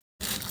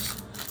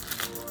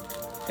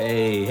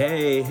Hey,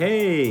 hey,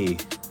 hey.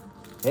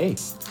 Hey.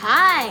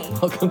 Hi.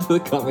 Welcome to the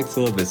comic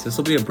syllabus. This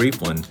will be a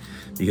brief one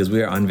because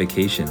we are on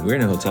vacation. We're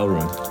in a hotel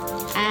room.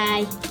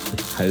 Hi.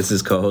 Hi, this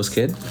is co-host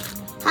Kid.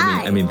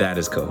 Hi. I mean that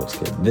is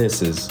co-host Kid.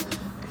 This is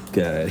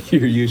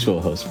your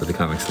usual host for the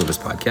Comic Syllabus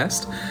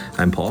podcast.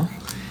 I'm Paul,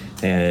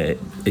 a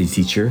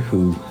teacher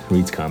who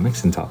reads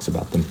comics and talks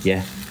about them.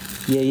 Yeah.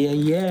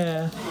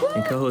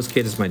 And co-host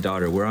Kid is my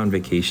daughter. We're on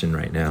vacation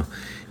right now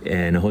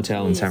in a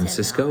hotel in San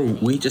Francisco.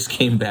 We just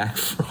came back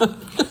from...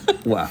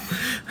 Wow.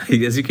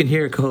 As you can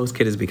hear, co-host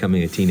Kid is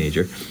becoming a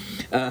teenager.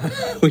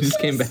 We just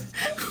came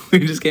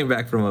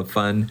back from a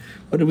fun...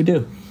 What did we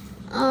do?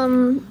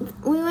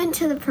 We went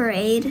to the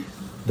parade.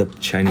 The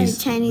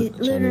Chinese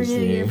Lunar New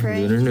Year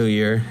parade. Lunar New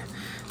Year,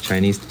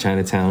 Chinese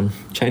Chinatown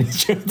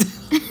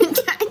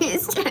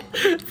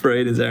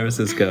parade in San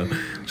Francisco,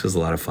 which was a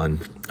lot of fun.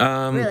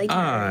 Really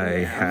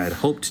I had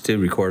hoped to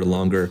record a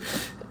longer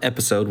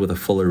episode with a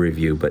fuller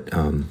review, but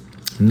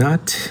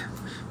not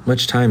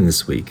much time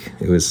this week.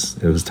 It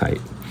was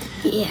tight.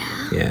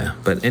 Yeah.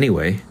 But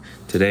anyway,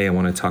 today I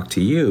want to talk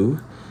to you,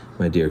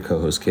 my dear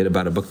co-host Kid,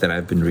 about a book that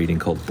I've been reading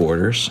called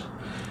Borders.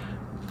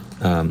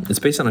 It's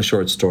based on a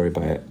short story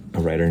by a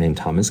writer named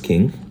Thomas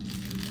King,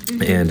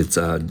 and it's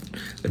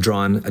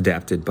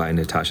adapted by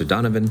Natasha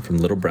Donovan from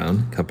Little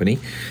Brown Company.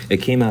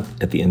 It came out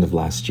at the end of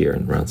last year,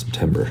 around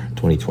September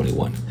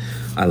 2021.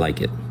 I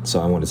like it, so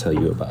I want to tell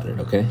you about it,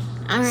 okay?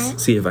 All right.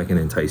 See if I can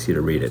entice you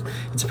to read it.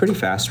 It's a pretty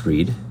fast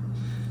read.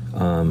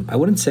 I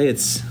wouldn't say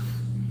it's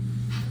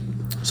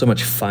so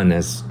much fun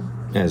as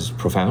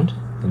profound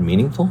and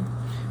meaningful.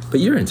 But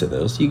you're into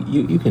those.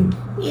 You can...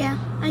 Yeah,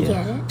 I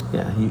get it.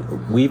 Yeah,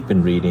 we've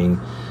been reading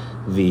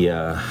the,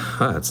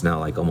 it's now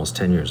like almost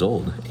 10 years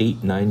old,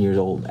 9 years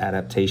old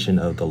adaptation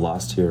of The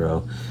Lost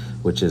Hero,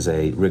 which is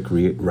a Rick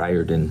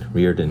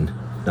Riordan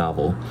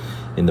novel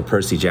in the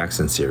Percy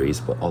Jackson series,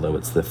 but although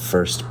it's the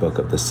first book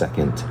of the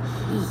second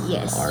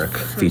arc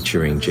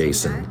featuring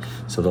Jason.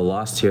 So The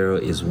Lost Hero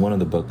is one of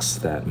the books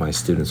that my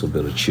students will be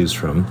able to choose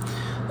from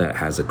that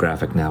has a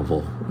graphic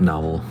novel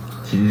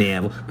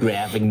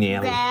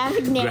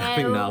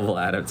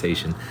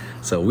adaptation.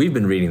 So we've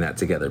been reading that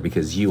together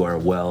because you are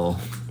well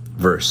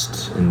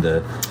versed in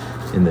the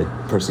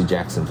Percy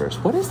Jackson verse.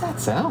 What is that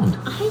sound?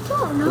 I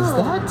don't know. Is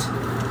that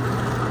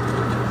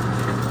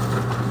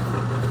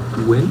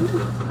wind?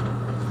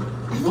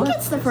 I think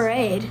it's the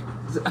parade.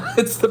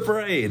 It's the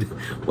parade.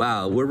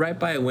 Wow, we're right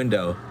by a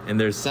window, and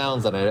there's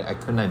sounds that I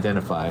couldn't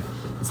identify.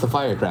 It's the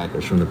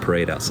firecrackers from the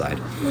parade outside.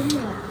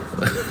 Yeah.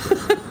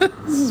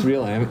 This is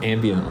real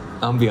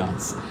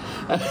ambiance.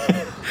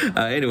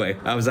 Anyway,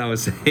 as I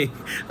was saying,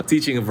 I'm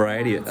teaching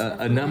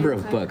a number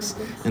of books.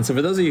 And so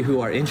for those of you who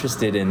are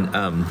interested in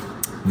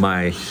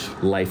my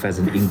life as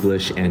an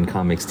English and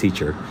comics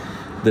teacher,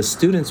 the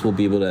students will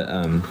be able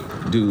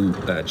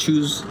to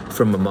choose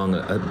from among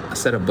a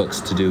set of books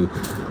to do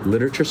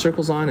literature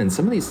circles on. And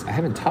some of these, I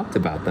haven't talked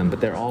about them,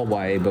 but they're all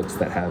YA books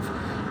that have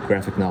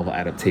graphic novel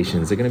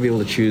adaptations. They're going to be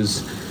able to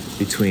choose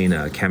between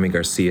Cami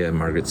Garcia and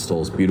Margaret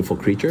Stoll's Beautiful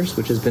Creatures,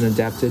 which has been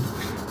adapted,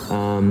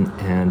 and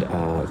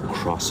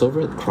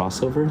Crossover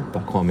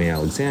by Kwame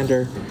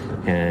Alexander,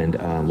 and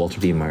Walter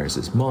D.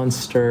 Myers'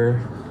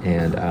 Monster,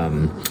 and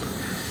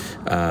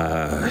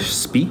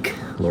Speak,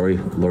 Laurie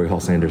Hall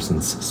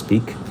Sanderson's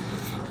Speak,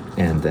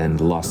 and then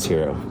The Lost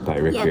Hero by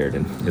Rick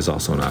Riordan is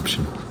also an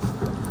option.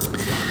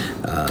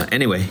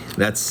 Anyway,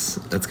 that's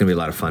going to be a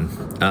lot of fun.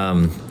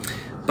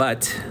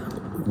 But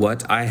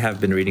what I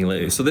have been reading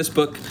lately, so this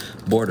book,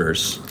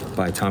 Borders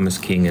by Thomas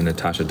King and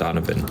Natasha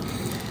Donovan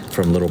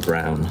from Little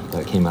Brown,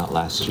 that came out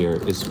last year,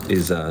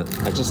 is I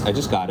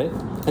just got it.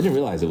 I didn't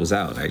realize it was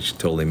out. I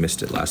totally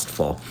missed it last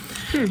fall.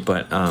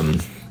 But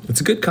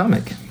it's a good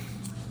comic.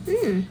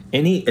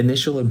 Any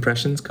initial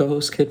impressions,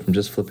 co-host Kid, from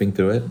just flipping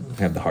through it?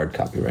 I have the hard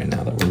copy right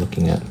now that we're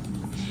looking at.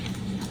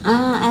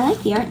 I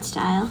like the art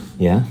style.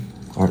 Yeah?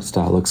 Art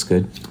style looks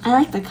good. I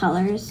like the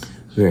colors.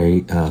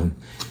 Very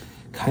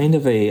kind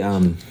of a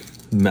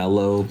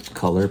mellow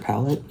color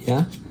palette,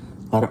 yeah?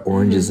 A lot of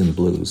oranges and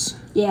blues.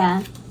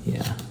 Yeah.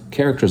 Yeah.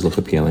 Characters look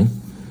appealing.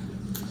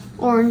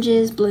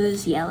 Oranges,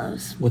 blues,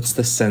 yellows. What's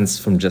the sense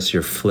from just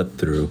your flip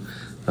through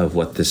of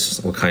what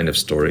kind of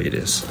story it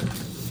is?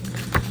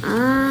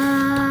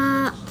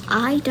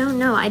 I don't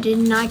know. I did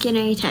not get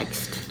any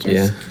text.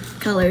 Just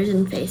colors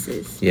and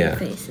faces. Yeah.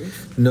 Faces.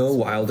 No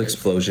wild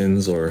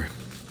explosions or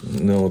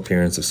no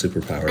appearance of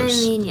superpowers. I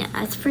mean,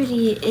 yeah, it's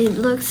pretty. It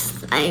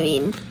looks. I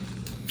mean,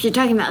 if you're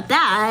talking about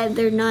that,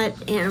 they're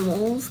not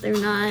animals. They're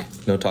not.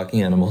 No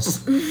talking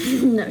animals.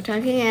 No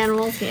talking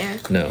animals here.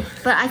 No.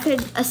 But I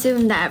could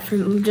assume that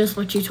from just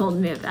what you told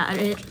me about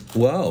it.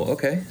 Whoa,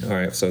 okay. All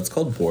right, so it's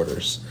called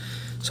Borders.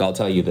 So I'll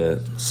tell you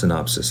the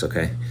synopsis,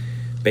 okay?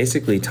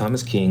 Basically,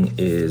 Thomas King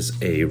is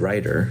a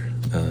writer,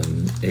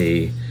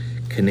 a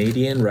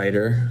Canadian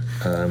writer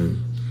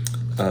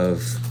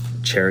of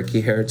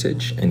Cherokee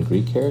heritage and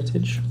Greek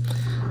heritage.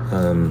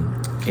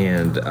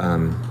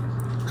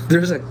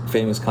 There's a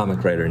famous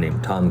comic writer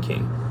named Tom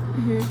King.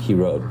 he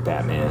wrote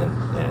Batman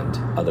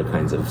and other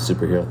kinds of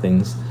superhero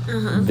things.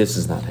 This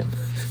is not him.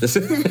 This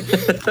is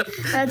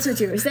That's what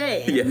you were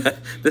saying. yeah.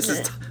 This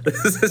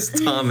is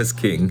Thomas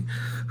King,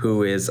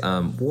 who is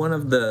one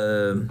of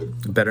the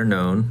better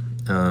known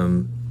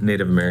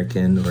Native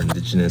American or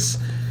indigenous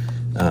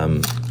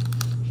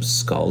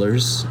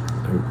scholars,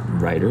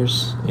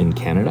 writers in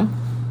Canada.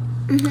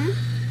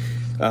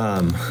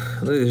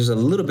 There's a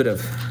little bit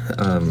of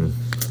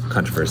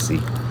controversy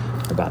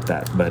about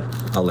that, but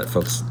I'll let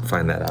folks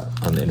find that out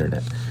on the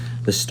internet.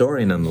 The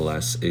story,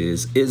 nonetheless,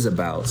 is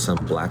about some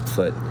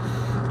Blackfoot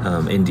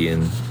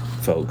Indian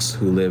folks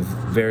who live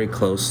very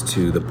close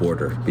to the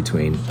border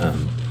between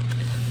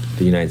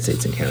the United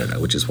States and Canada,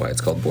 which is why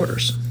it's called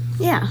Borders.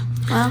 Yeah.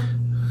 Well,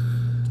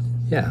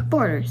 Yeah.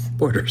 borders.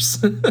 Borders.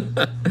 All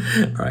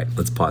right,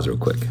 let's pause real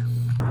quick.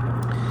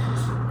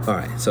 All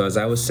right, so as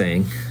I was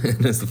saying,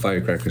 as the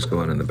firecrackers go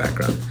on in the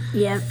background,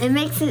 Yeah. It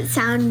makes it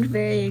sound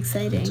very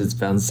exciting. it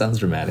sounds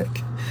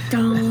dramatic.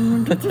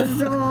 Dun, dun, dun,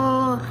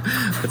 dun.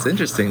 It's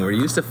interesting. We're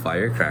used to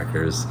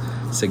firecrackers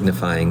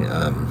signifying,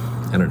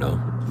 I don't know,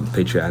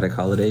 patriotic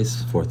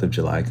holidays, 4th of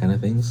July kind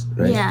of things,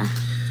 right? Yeah.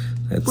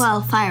 It's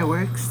Well,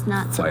 fireworks,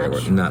 not so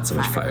much. not so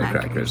much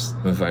firecrackers.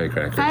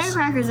 Firecrackers.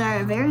 Firecrackers are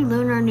a very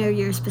Lunar New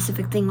Year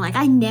specific thing. Like,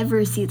 I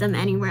never see them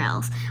anywhere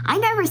else. I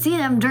never see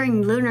them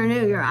during Lunar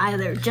New Year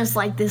either, just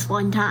like this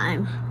one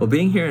time. Well,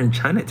 being here in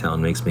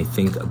Chinatown makes me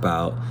think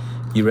about.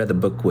 You read the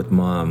book with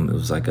Mom. It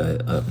was like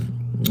a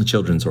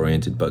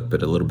children's-oriented book,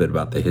 but a little bit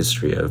about the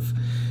history of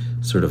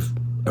sort of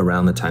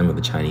around the time of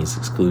the Chinese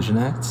Exclusion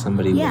Act.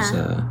 Somebody was,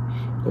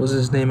 what was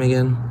his name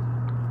again?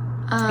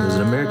 He was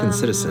an American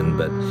citizen,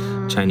 but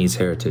Chinese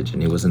heritage,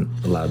 and he wasn't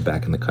allowed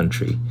back in the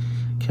country.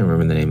 Can't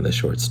remember the name of the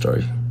short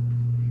story.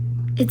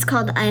 It's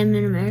called I Am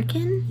an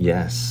American.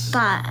 Yes.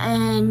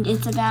 And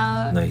it's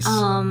about Nice.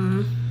 a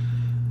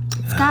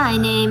guy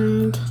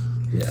named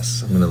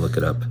Yes, I'm gonna look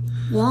it up.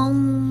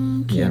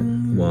 Wong Yeah,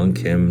 Kim Wong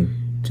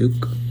Kim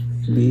Tuk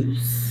Lee,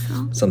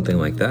 something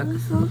like that.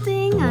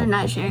 something. I'm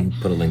not sure.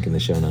 Put a link in the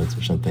show notes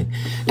or something.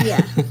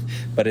 Yeah.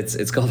 But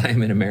it's called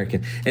I'm an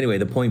American. Anyway,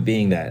 the point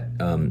being that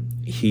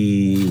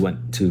he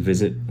went to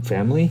visit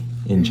family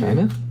in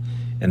China,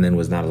 and then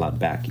was not allowed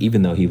back,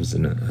 even though he was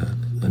an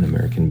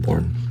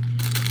American-born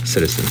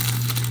citizen.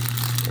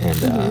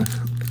 And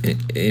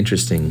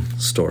interesting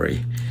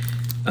story.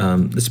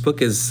 This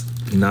book is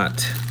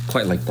not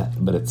quite like that,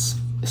 but it's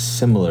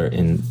similar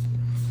in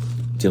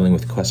dealing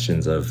with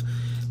questions of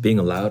being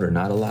allowed or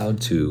not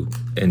allowed to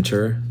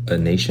enter a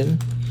nation,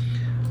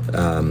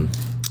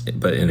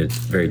 but in a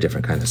very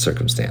different kind of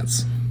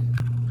circumstance.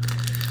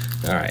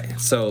 All right,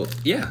 so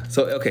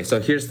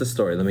here's the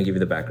story. Let me give you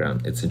the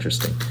background. It's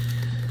interesting.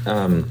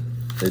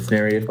 It's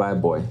narrated by a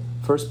boy.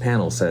 First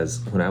panel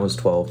says, when I was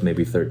 12,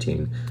 maybe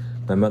 13,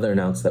 my mother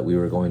announced that we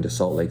were going to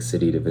Salt Lake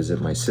City to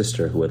visit my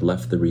sister who had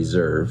left the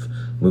reserve,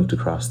 moved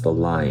across the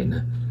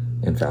line,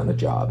 and found a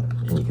job.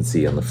 And you can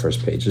see on the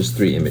first page, there's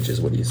 3 images.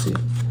 What do you see?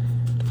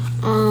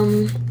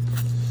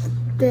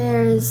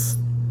 There's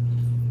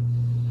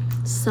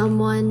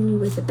someone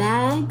with a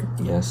bag.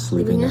 Yes,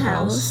 leaving a a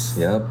house.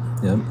 Yep.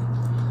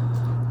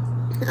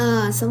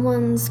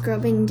 Someone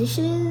scrubbing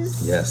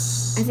dishes.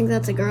 Yes. I think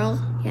that's a girl.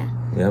 Yeah.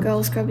 Yep.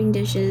 Girl scrubbing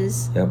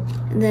dishes. Yep.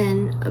 And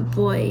then a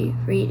boy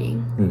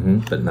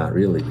reading. But not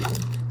really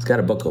reading. He's got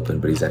a book open,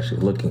 but he's actually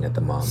looking at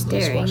the mom who's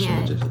Staring washing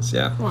at the dishes.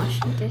 Yeah.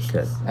 Washing dishes.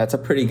 Good. That's a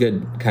pretty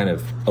good kind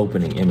of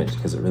opening image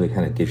because it really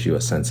kind of gives you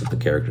a sense of the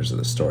characters of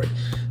the story.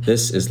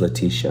 This is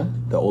Letitia,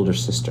 the older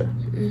sister.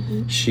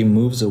 She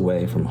moves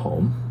away from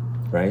home,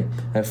 right?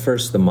 At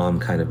first, the mom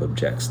kind of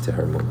objects to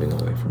her moving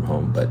away from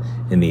home, but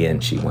in the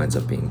end, she winds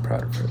up being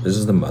proud of her. This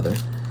is the mother.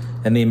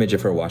 And the image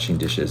of her washing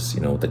dishes,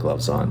 with the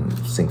gloves on,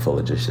 sink full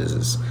of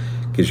dishes,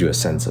 gives you a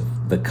sense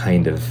of the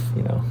kind of,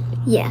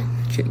 Yeah.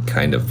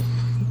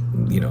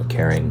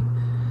 caring,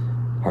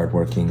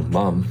 hardworking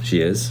mom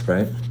she is,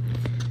 right?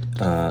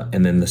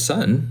 And then the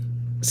son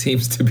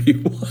seems to be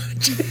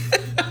watching.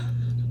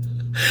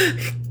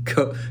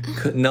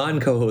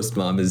 Non-co-host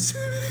mom is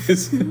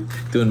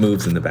doing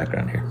moves in the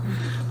background here.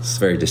 It's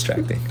very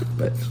distracting,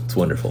 but it's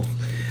wonderful.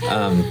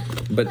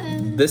 But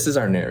this is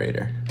our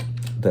narrator,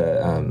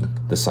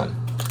 the son.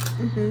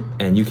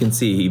 And you can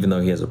see, even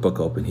though he has a book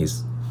open,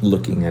 he's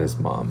looking at his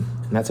mom.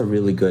 And that's a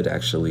really good,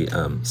 actually,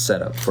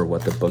 setup for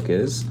what the book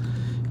is,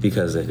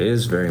 because it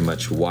is very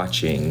much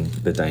watching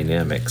the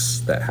dynamics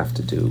that have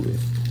to do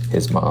with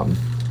his mom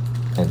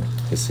and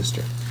his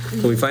sister.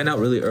 So we find out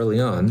really early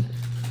on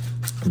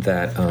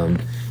that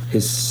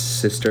his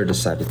sister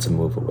decided to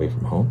move away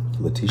from home,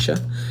 Letitia,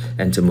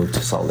 and to move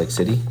to Salt Lake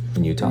City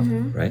in Utah,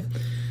 right?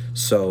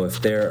 So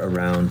if they're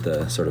around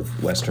the sort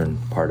of western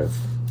part of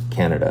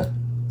Canada,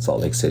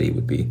 Salt Lake City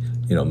would be,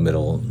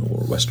 middle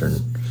or western,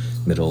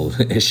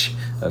 middle-ish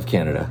of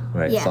Canada,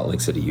 right? Yeah. Salt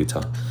Lake City,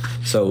 Utah.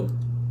 So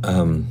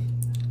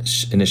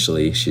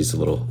initially, she's a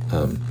little,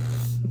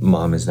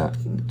 mom is not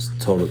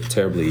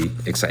terribly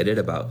excited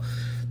about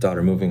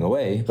daughter moving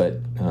away,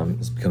 but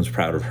becomes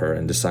proud of her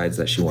and decides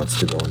that she wants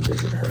to go and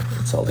visit her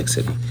in Salt Lake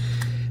City.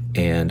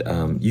 And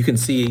you can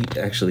see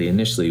actually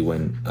initially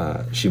when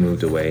she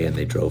moved away and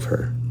they drove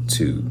her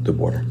to the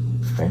border,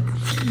 right?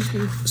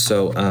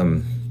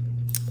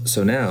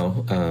 So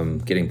now,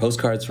 getting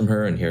postcards from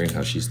her and hearing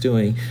how she's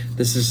doing,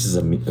 this is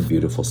a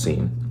beautiful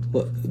scene.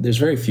 Well, there's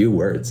very few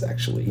words,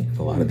 actually, in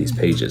a lot of these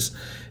pages.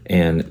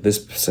 And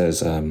this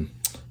says, I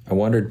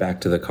wandered back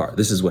to the car.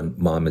 This is when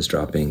Mom is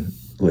dropping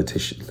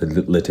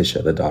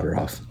Letitia, the daughter,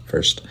 off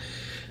first.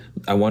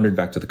 I wandered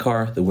back to the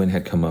car. The wind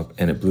had come up,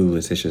 and it blew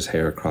Letitia's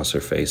hair across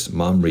her face.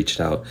 Mom reached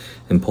out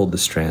and pulled the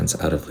strands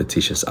out of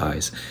Letitia's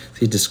eyes.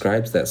 He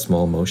describes that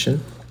small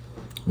motion,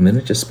 and then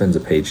it just spends a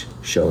page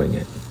showing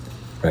it,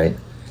 right?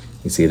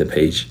 You see the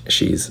page,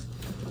 she's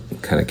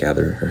kind of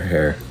gathered her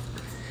hair.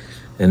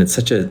 And it's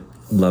such a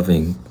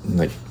loving,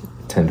 like,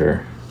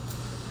 tender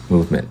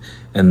movement.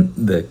 And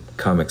the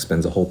comic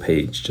spends a whole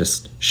page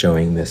just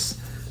showing this,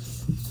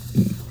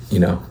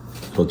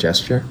 little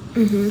gesture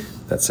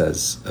that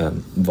says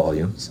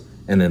volumes.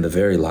 And then the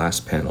very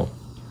last panel,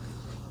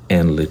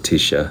 and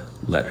Letitia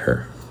let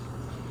her.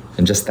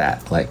 And just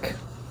that, like,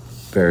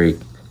 very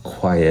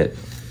quiet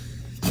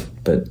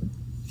but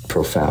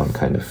profound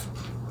kind of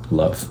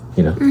love,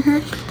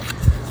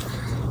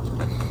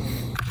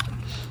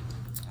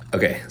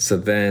 Okay, so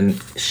then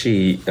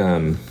she,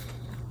 and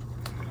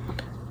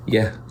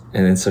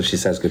then so she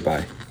says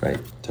goodbye, right,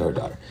 to her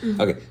daughter.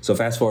 Okay, so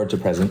fast forward to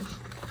present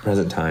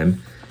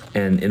time,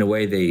 and in a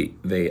way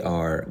they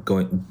are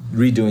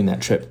redoing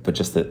that trip, but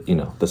just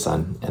the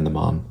son and the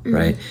mom,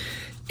 right?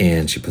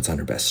 And she puts on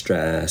her best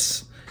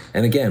dress,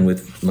 and again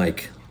with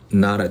like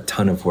not a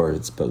ton of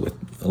words, but with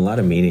a lot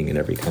of meaning in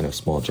every kind of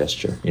small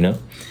gesture,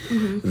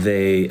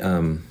 They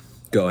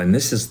go, and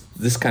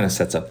this kind of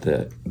sets up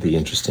the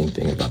interesting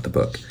thing about the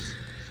book.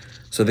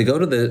 So they go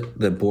to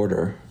the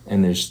border,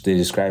 and they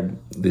describe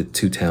the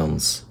two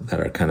towns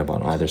that are kind of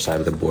on either side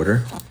of the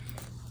border.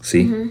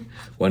 See?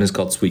 One is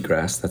called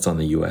Sweetgrass, that's on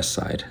the U.S.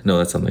 side. No,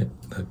 that's on the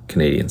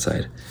Canadian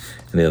side.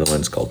 And the other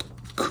one's called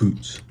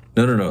Coots.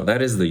 No,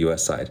 that is the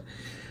U.S. side.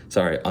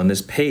 Sorry, on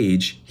this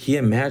page, he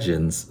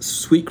imagines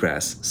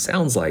Sweetgrass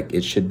sounds like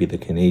it should be the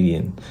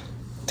Canadian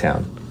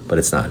town, but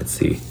it's not. It's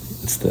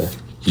the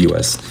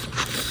U.S.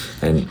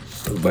 and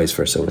vice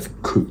versa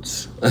with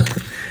Coots.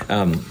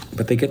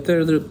 But they get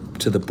there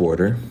to the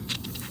border,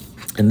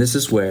 and this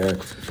is where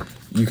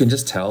you can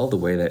just tell the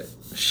way that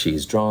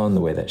she's drawn,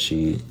 the way that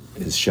she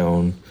is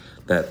shown,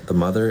 that the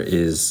mother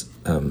is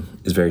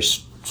very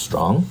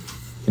strong.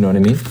 You know what I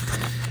mean?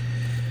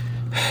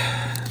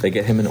 They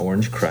get him an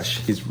orange crush.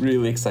 He's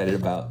really excited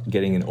about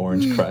getting an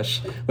orange crush,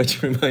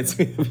 which reminds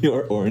me of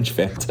your orange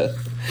Fanta.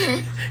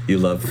 You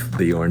love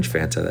the orange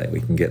Fanta that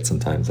we can get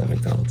sometimes at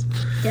McDonald's.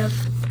 Yep.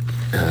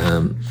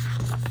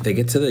 They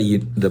get to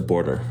the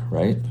border,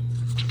 right?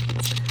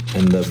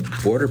 And the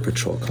border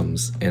patrol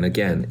comes, and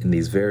again, in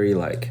these very,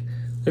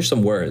 there's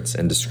some words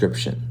and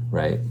description,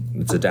 right?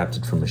 It's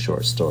adapted from a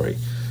short story.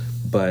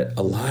 But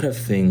a lot of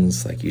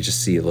things, like you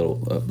just see a little,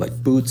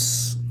 like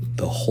boots,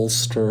 the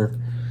holster,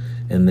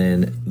 and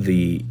then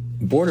the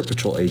border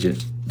patrol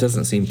agent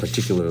doesn't seem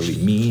particularly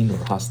mean or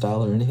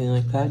hostile or anything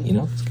like that,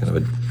 It's kind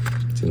of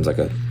seems like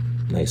a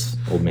nice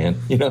old man,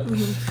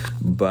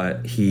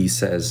 But he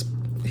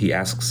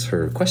asks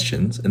her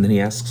questions, and then he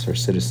asks her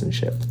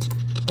citizenship,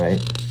 right?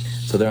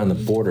 So they're on the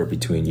border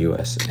between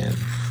U.S. and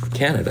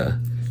Canada,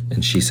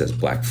 and she says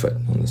Blackfoot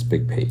on this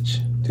big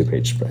page,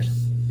 2-page spread.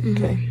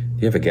 Okay. Do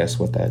you have a guess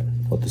what the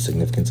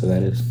significance of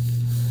that is?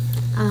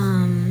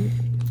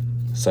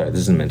 Sorry,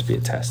 this isn't meant to be a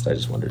test. I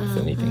just wondered if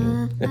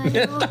anything.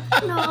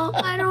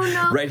 I don't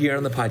know. Right here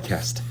on the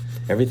podcast.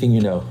 Everything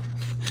you know.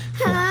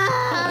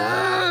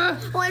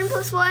 1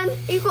 + 1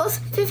 =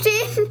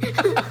 15.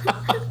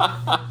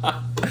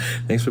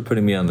 Thanks for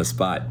putting me on the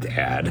spot,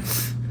 Dad.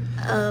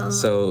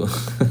 So.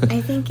 I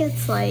think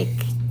it's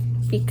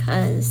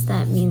because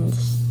that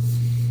means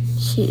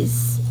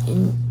she's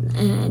an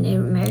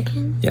Native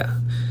American. Yeah.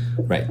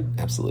 Right,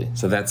 absolutely.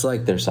 So that's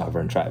like their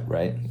sovereign tribe,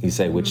 right? You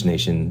say, which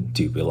nation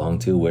do you belong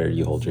to, where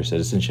you hold your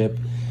citizenship?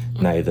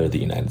 Neither the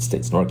United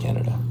States nor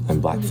Canada. I'm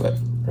Blackfoot,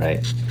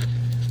 right?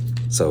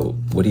 So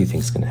what do you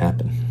think is going to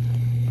happen?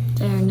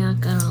 They're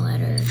not going to let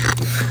her.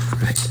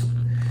 Right.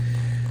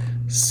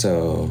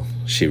 So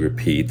she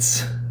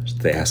repeats.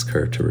 They ask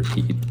her to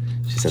repeat.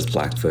 She says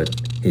Blackfoot.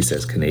 He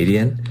says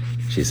Canadian.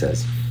 She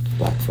says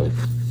Blackfoot,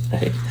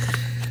 right?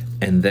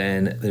 And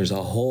then there's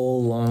a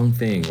whole long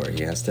thing where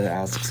he has to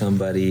ask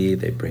somebody.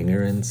 They bring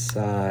her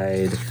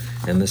inside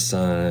in the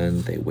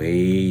sun. They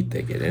wait.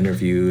 They get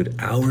interviewed.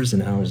 Hours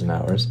and hours and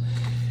hours.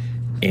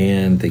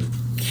 And they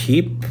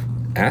keep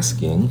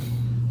asking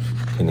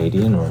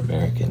Canadian or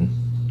American,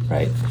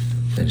 right?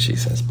 And she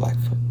says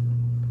Blackfoot.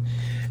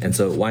 And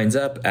so it winds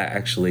up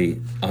actually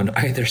on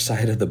either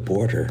side of the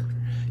border.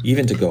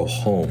 Even to go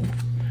home,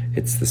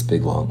 it's this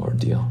big, long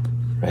ordeal,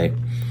 right?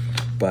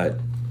 But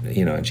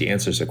and she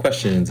answers their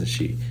questions and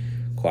she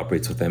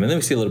cooperates with them. And then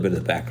we see a little bit of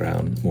the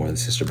background, more of the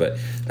sister, but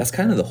that's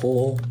kind of the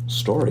whole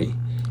story.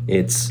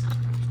 It's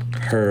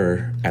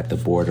her at the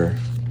border,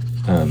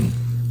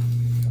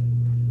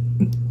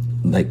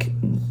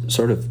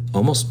 sort of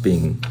almost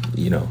being,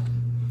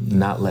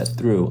 not let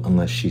through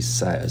unless she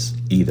says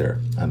either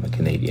I'm a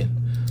Canadian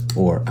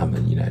or I'm a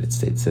United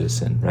States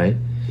citizen, right?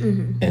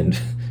 And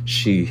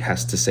she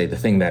has to say the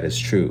thing that is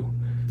true,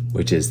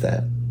 which is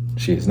that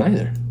she is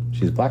neither.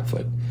 She's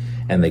Blackfoot,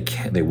 and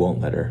they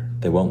won't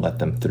let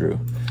them through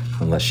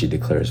unless she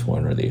declares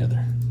one or the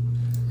other.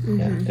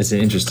 Yeah, it's an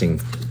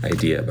interesting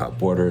idea about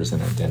borders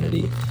and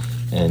identity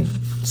and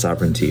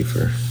sovereignty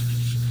for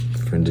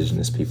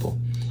Indigenous people,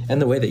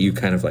 and the way that you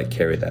kind of like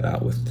carry that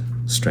out with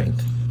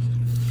strength.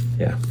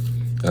 Yeah,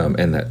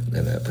 and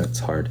that's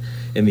hard.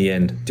 In the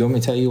end, do you want me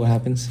to tell you what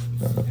happens?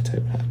 No, I'm not gonna tell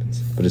you what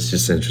happens, but it's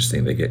just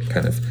interesting. They get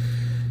kind of,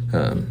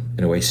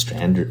 in a way,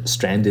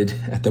 stranded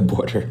at the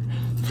border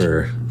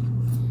for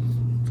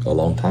a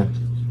long time,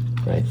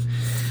 right?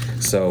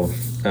 So,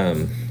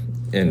 and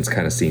it's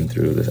kind of seen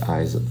through the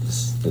eyes of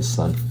this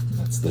son.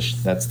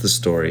 That's the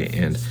story,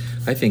 and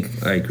I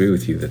think I agree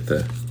with you that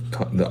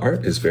the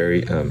art is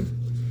very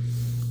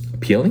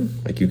appealing.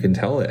 Like you can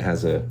tell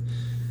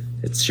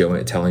it's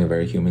telling a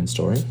very human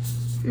story.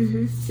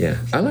 Yeah,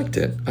 I liked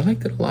it a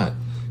lot,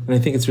 and I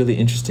think it's really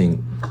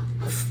interesting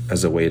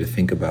as a way to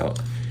think about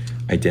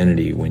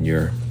identity when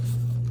you're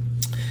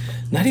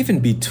not even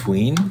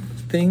between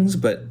things,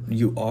 but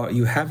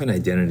you have an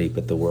identity,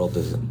 but the world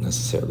doesn't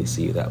necessarily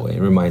see you that way.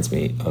 It reminds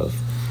me of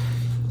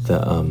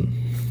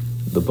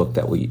the book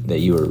that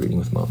you were reading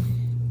with Mom.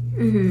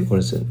 What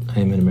is it? I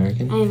Am an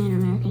American? I Am an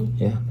American.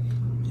 Yeah.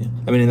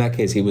 I mean, in that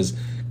case, he was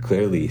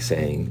clearly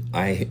saying,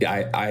 I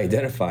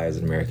identify as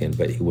an American,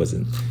 but he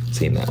wasn't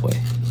seen that way.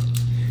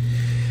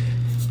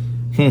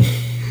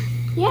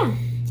 Yeah.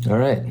 All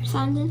right.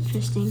 Sounds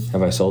interesting.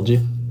 Have I sold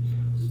you?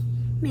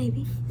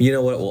 Maybe. You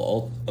know what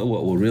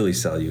will really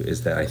sell you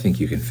is that I think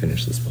you can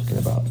finish this book in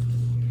about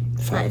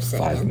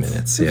 5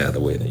 minutes. Yeah,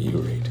 the way that you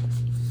read.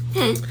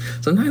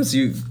 Sometimes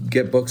you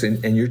get books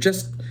and you're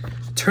just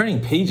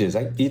turning pages.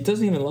 It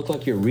doesn't even look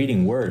like you're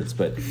reading words,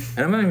 and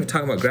I'm not even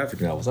talking about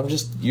graphic novels.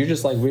 You're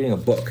just like reading a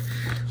book,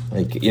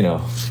 like,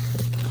 a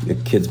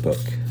kid's book,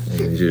 and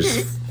you're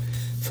just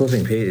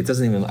flipping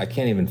pages. I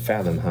can't even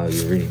fathom how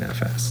you're reading that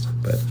fast.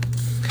 But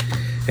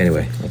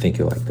anyway, I think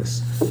you'll like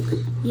this.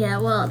 Yeah,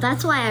 well,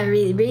 that's why I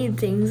really read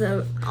things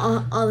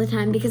all the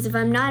time, because if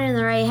I'm not in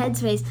the right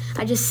headspace,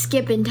 I just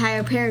skip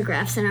entire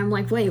paragraphs, and I'm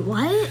like, wait,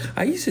 what?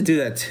 I used to do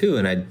that too,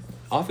 and I'd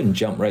often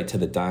jump right to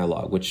the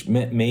dialogue, which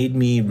made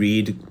me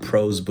read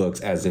prose books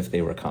as if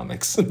they were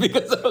comics,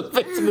 because I was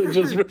basically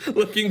just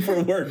looking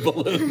for word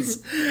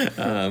balloons.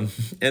 And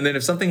then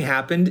if something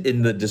happened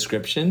in the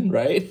description,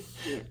 right,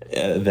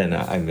 then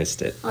I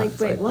missed it. Like,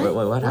 wait,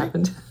 what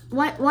happened?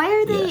 Why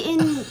are they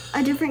in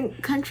a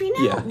different country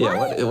now?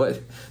 Yeah. What?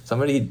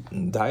 Somebody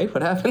died?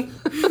 What happened?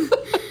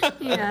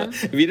 Yeah.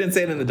 If you didn't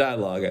say it in the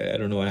dialogue, I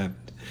don't know what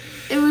happened.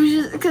 It was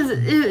just because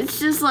it's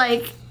just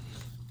like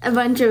a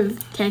bunch of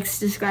text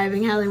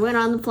describing how they went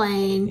on the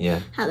plane,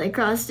 how they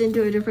crossed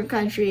into a different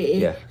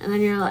country, and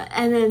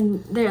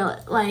then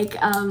they're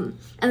like, and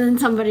then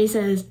somebody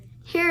says,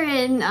 here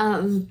in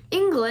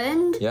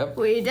England,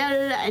 we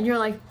da-da-da, and you're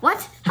like,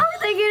 what? How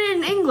did they get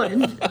in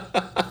England?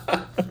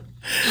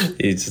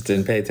 You just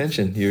didn't pay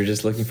attention. You were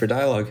just looking for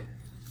dialogue.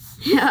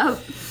 Yep.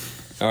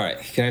 All right.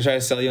 Can I try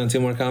to sell you on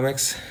 2 more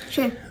comics?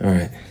 Sure. All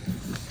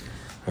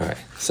right.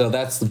 So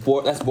that's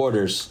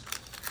Borders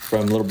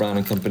from Little Brown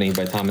and Company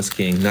by Thomas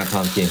King. Not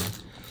Tom King.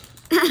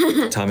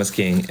 Thomas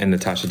King and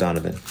Natasha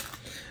Donovan.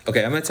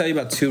 Okay, I'm going to tell you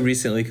about 2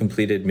 recently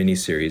completed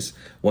miniseries.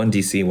 One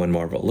DC, one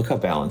Marvel. Look how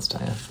balanced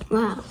I am.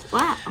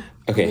 Wow.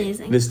 Okay,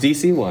 amazing. This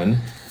DC one,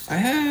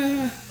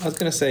 I was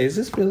going to say, is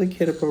this really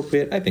kid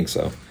appropriate? I think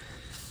so.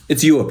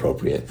 It's you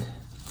appropriate.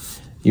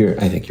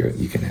 I think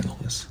you can handle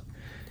this.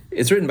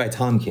 It's written by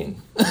Tom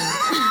King.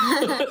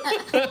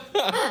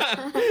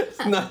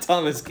 Not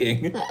Thomas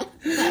King.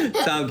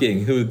 Tom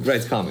King, who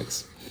writes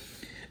comics.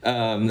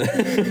 And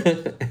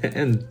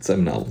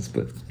some novels,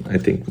 but I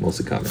think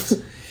mostly comics.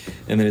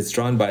 And then it's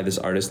drawn by this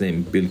artist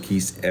named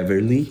Bilquis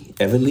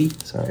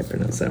Evely. Sorry, I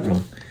pronounced that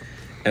wrong.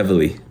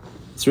 Evely.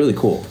 It's really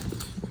cool.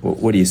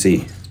 What do you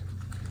see?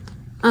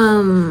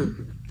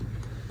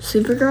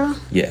 Supergirl?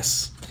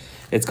 Yes.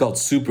 It's called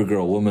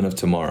Supergirl, Woman of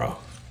Tomorrow.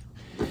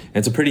 And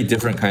it's a pretty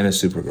different kind of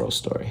Supergirl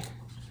story.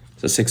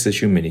 It's a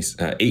 8-issue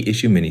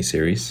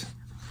miniseries,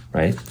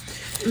 right?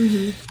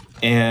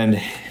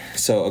 And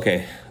so,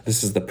 okay,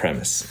 this is the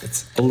premise.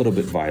 It's a little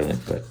bit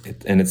violent, but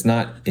it's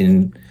not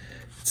in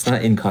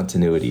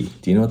continuity.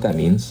 Do you know what that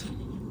means?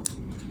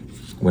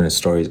 When a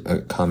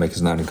comic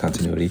is not in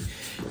continuity?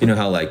 You know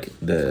how like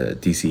the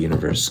DC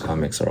Universe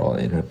comics are all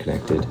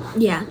interconnected?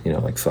 Yeah.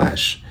 Like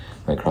Flash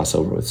might cross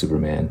over with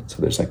Superman,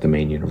 so there's like the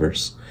main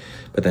universe.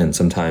 But then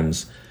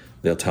sometimes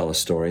they'll tell a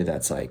story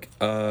that's like,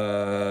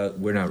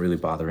 we're not really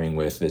bothering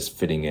with this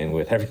fitting in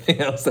with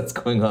everything else that's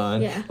going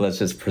on. Yeah. Let's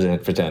just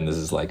pretend this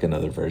is like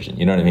another version.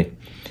 You know what I mean?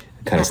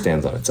 It kind of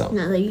stands on its own.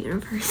 Another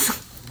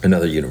universe.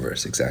 Another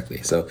universe,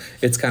 exactly. So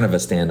it's kind of a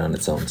stand on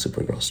its own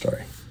Supergirl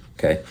story.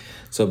 Okay?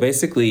 So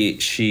basically,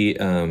 she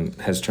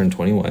has turned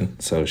 21,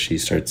 so she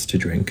starts to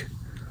drink.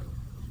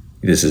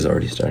 This is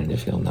already starting to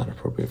feel not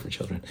appropriate for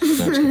children.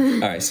 No, all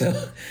right,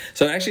 so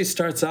it actually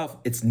starts off,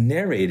 it's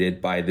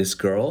narrated by this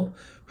girl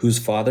whose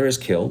father is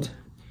killed,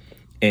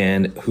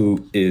 and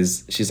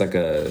she's like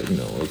a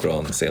girl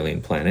on this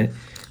alien planet,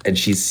 and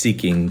she's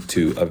seeking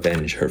to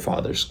avenge her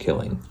father's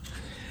killing.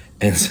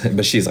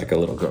 But she's like a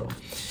little girl.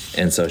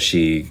 And so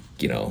she,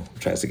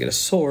 tries to get a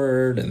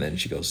sword, and then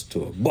she goes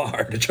to a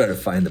bar to try to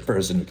find the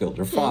person who killed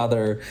her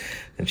father,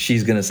 and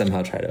she's going to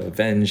somehow try to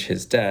avenge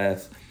his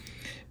death.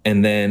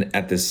 And then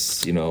at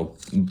this,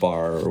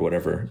 bar or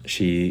whatever,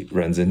 she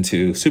runs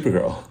into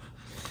Supergirl.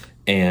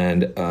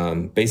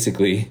 And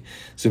basically,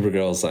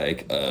 Supergirl's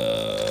like,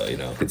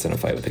 gets in a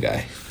fight with the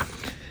guy.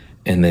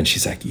 And then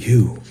she's like,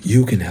 you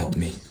can help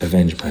me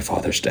avenge my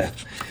father's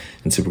death.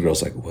 And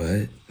Supergirl's like,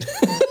 what?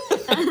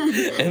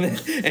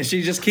 and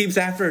she just keeps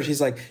after her. She's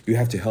like, you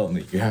have to help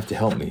me. You have to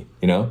help me,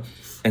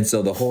 And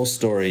so the whole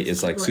story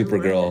is like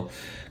Supergirl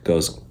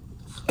goes,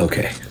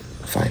 okay,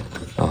 fine,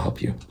 I'll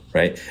help you,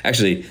 right?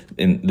 Actually,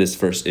 in this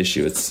first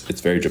issue,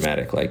 it's very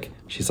dramatic. Like,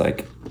 she's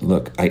like,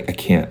 look, I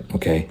can't,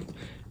 okay?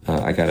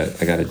 I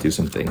gotta do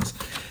some things.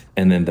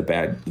 And then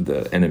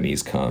the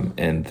enemies come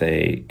and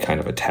they kind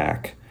of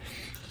attack.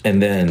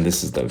 And then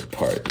this is the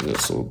part,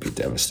 this will be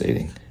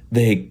devastating.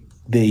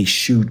 They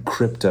shoot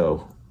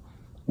Crypto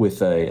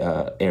with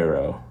a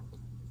arrow.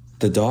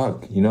 The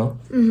dog,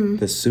 Mm-hmm.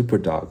 the super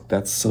dog.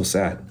 That's so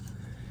sad.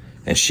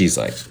 And she's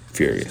like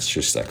furious.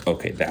 She's like,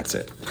 okay, that's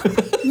it.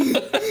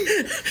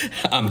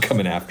 I'm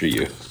coming after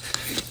you.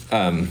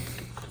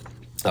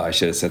 I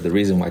should have said the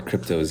reason why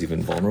Crypto is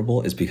even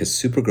vulnerable is because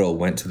Supergirl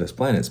went to this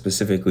planet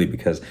specifically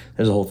because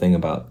there's a whole thing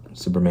about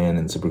Superman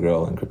and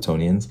Supergirl and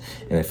Kryptonians.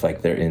 And if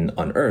they're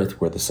on Earth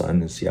where the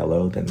sun is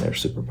yellow, then they're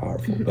super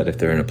powerful. But if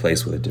they're in a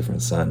place with a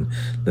different sun,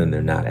 then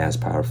they're not as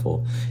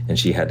powerful. And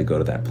she had to go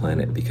to that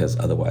planet because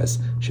otherwise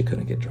she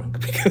couldn't get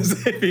drunk.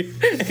 Because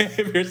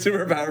if you're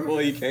super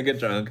powerful, you can't get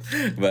drunk.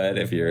 But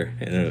if you're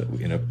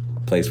in a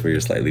place where you're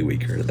slightly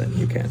weaker, then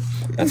you can.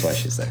 That's why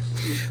she's there.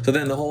 So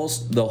then the whole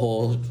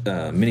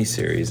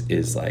miniseries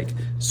is like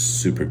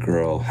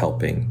Supergirl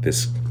helping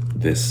this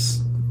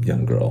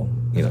young girl,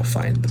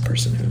 find the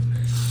person who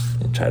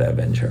and try to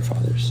avenge her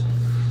father's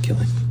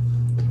killing.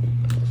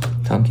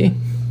 Tom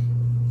King.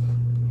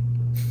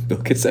 Bill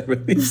gets that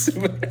release.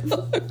 1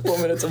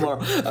 minute tomorrow.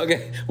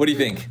 Okay, what do you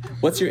think?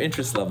 What's your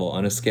interest level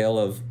on a scale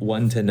of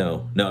 1 to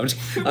no? No,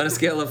 on a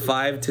scale of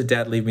 5 to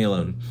Dad, leave me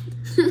alone.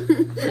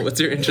 What's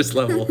your interest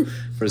level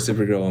for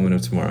Supergirl Woman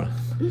of Tomorrow?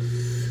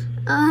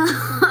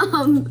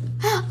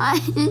 I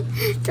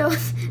don't.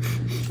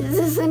 Is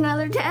this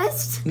another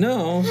test?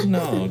 No,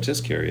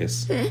 just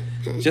curious.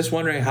 Just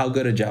wondering how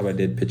good a job I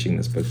did pitching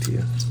this book to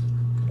you.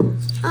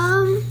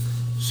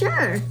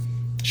 Sure.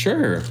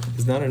 Sure,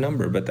 it's not a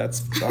number, but I'll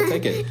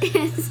take it.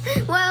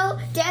 Well,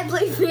 Dad,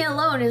 leave me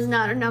alone is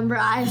not a number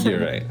either.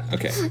 You're right.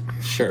 Okay,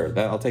 sure.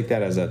 I'll take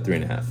that as a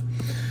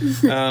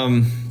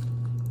 3.5.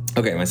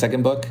 Okay, my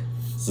second book.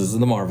 This is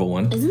the Marvel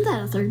one. Isn't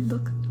that a third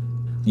book?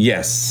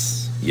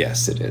 Yes,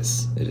 it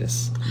is. It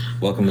is.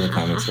 Welcome to the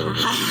comics.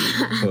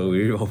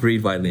 We'll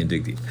read widely and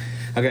dig deep.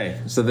 Okay,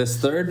 so this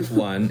third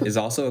one is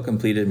also a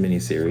completed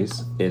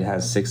miniseries. It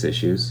has 6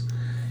 issues.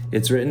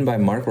 It's written by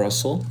Mark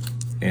Russell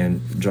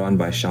and drawn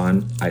by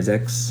Sean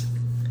Isaacs,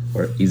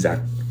 or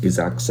Isaacs.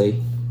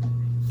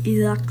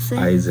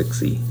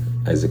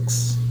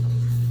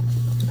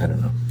 I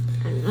don't know,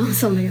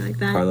 something like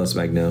that. Carlos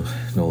Magno,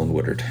 Nolan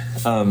Woodard.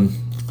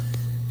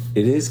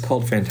 It is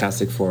called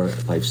Fantastic Four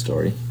Life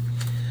Story.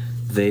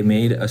 They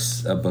made a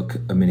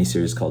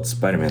miniseries called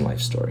Spider-Man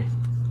Life Story,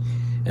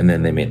 and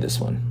then they made this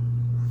one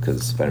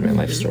because Spider-Man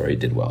Life Story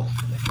did well.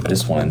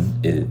 This one,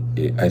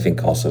 I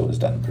think, also was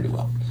done pretty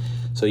well.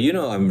 So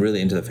I'm really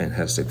into the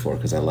Fantastic Four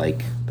because I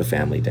like the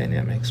family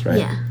dynamics, right?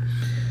 Yeah.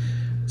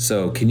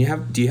 So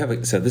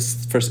so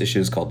this first issue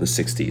is called the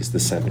 60s, the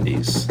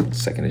 70s,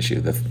 second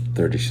issue, the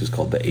third issue is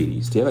called the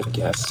 80s. Do you have a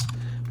guess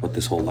what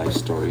this whole life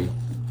story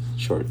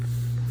short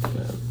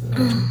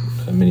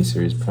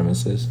miniseries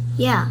premise is?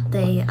 Yeah,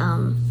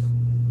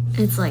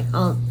 it's like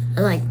all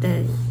like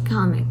the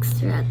comics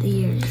throughout the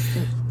years.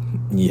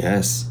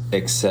 Yes,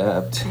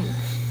 except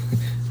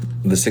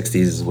the 60s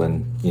is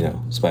when,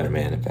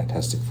 Spider-Man and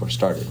Fantastic Four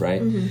started,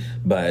 right? Mm-hmm.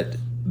 But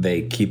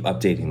they keep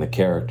updating the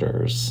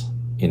characters,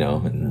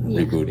 and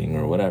rebooting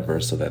or whatever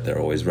so that they're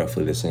always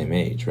roughly the same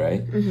age,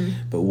 right?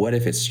 Mm-hmm. But what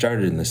if it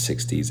started in the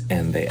 60s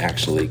and they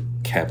actually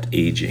kept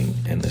aging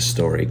and the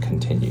story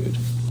continued?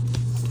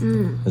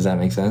 Does that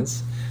make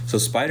sense? So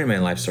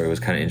Spider-Man Life Story was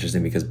kind of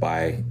interesting because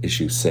by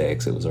issue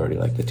 6, it was already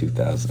like the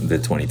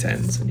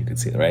 2010s, and you can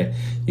see that, right?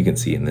 You can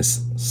see in this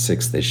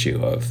 6th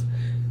issue of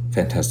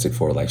Fantastic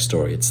Four Life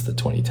Story, it's the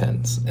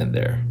 2010s, and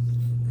they're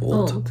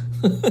old.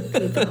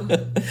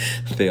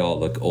 They all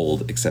look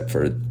old except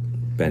for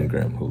Ben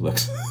Grimm, who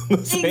looks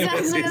the same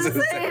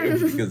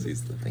because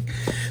he's the thing.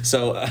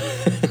 So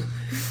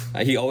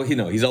he's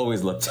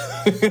always looked,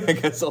 I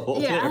guess,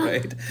 old,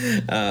 right?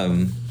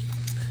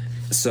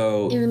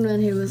 So even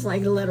when he was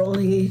like little,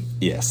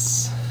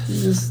 yes.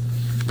 Just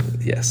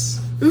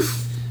yes.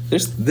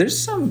 There's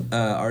some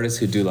artists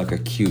who do like a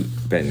cute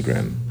Ben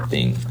Grimm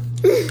thing.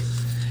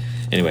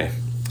 Anyway,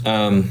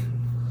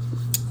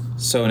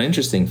 so an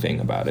interesting thing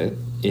about it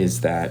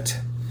is that,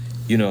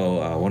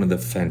 one of the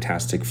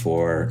Fantastic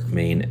Four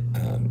main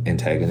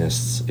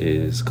antagonists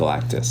is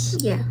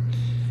Galactus. Yeah.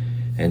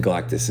 And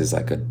Galactus is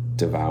like a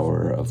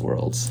devourer of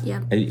worlds.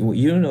 Yep.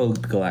 You know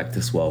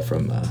Galactus well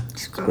from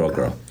Squirrel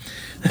Girl.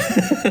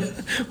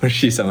 Where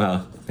she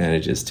somehow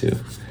manages to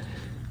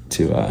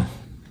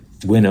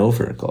win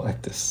over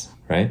Galactus,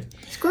 right?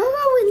 Squirrel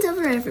Girl wins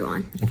over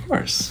everyone. Of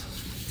course.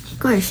 Of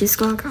course, she's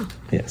Squirrel Girl.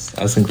 Yes,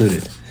 us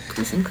included.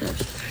 Us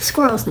included.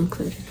 Squirrels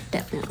included,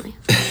 definitely.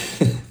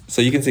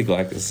 So you can see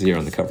Galactus here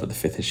on the cover of the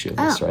 5th issue of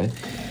this, right?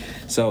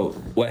 So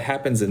what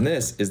happens in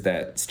this is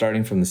that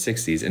starting from the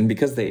 60s, and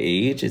because they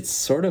age, it's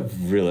sort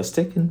of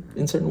realistic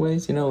in certain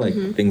ways, like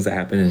things that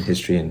happen in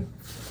history and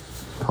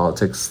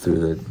politics through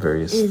the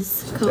various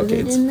Is COVID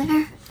decades. in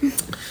there?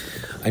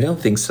 I don't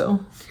think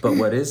so. But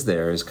what is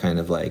there is kind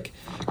of like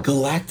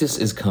Galactus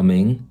is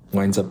coming,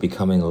 winds up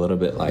becoming a little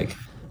bit like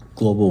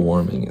global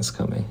warming is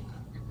coming.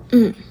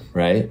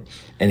 Right?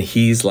 And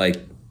he's like,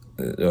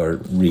 or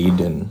Reed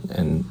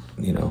and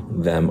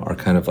them are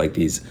kind of like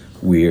these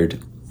weird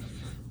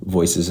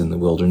voices in the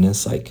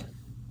wilderness, like,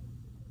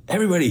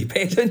 everybody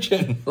pay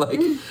attention, like,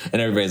 and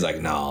everybody's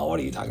like, no, what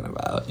are you talking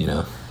about,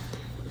 and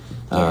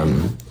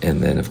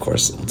then of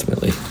course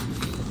ultimately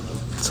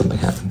something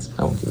happens.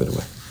 I won't give it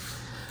away,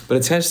 but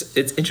it's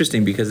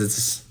interesting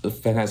because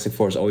Fantastic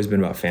Four has always been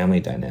about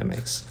family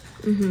dynamics,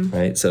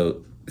 right?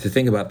 So to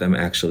think about them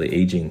actually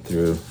aging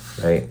through,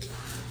 right,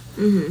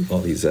 all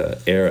these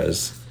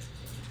eras,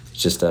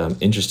 it's just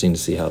interesting to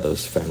see how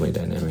those family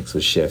dynamics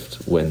would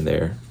shift when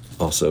they're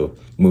also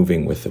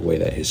moving with the way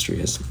that history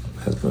has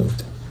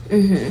moved.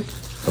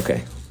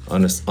 Okay,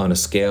 on a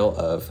scale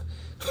of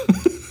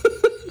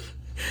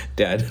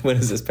Dad, when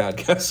is this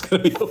podcast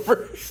going to be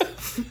over?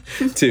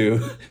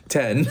 to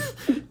 10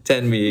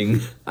 being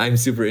I'm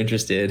super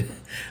interested,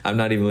 I'm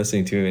not even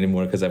listening to you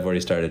anymore because I've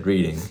already started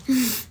reading.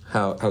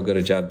 How good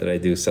a job did I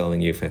do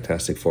selling you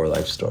Fantastic Four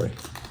life story?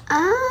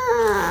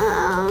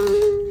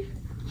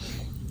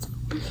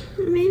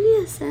 Maybe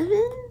a 7.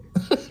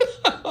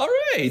 All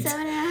right.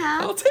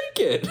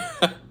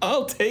 7.5.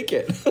 I'll take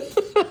it.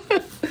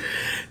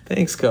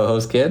 Thanks,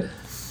 co-host kid.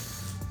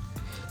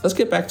 Let's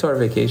get back to our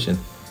vacation.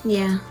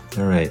 Yeah.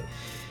 All right.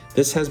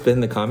 This has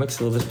been the Comic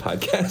Syllabus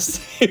Podcast.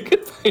 You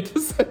can find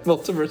us at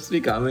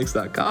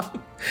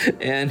multiversitycomics.com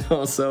and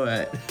also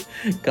at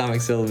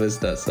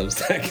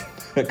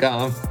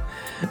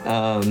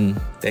comicsyllabus.substack.com.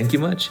 Thank you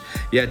much.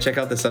 Yeah, check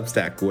out the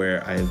Substack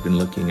where I have been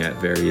looking at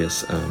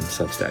various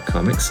Substack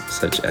comics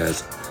such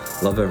as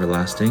Love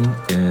Everlasting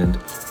and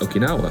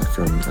Okinawa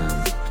from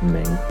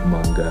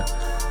manga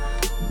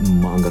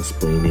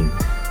splaining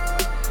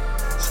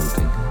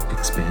something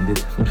expanded.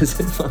 What is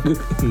it?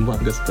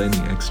 Manga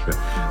splaining extra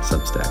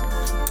Substack.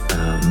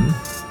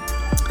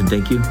 And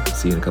thank you.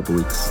 See you in a couple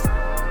weeks.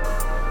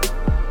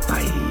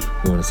 Bye.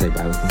 You want to say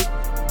bye with me?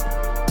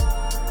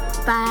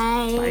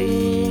 Bye.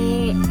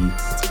 Bye.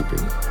 Let's keep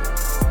reading.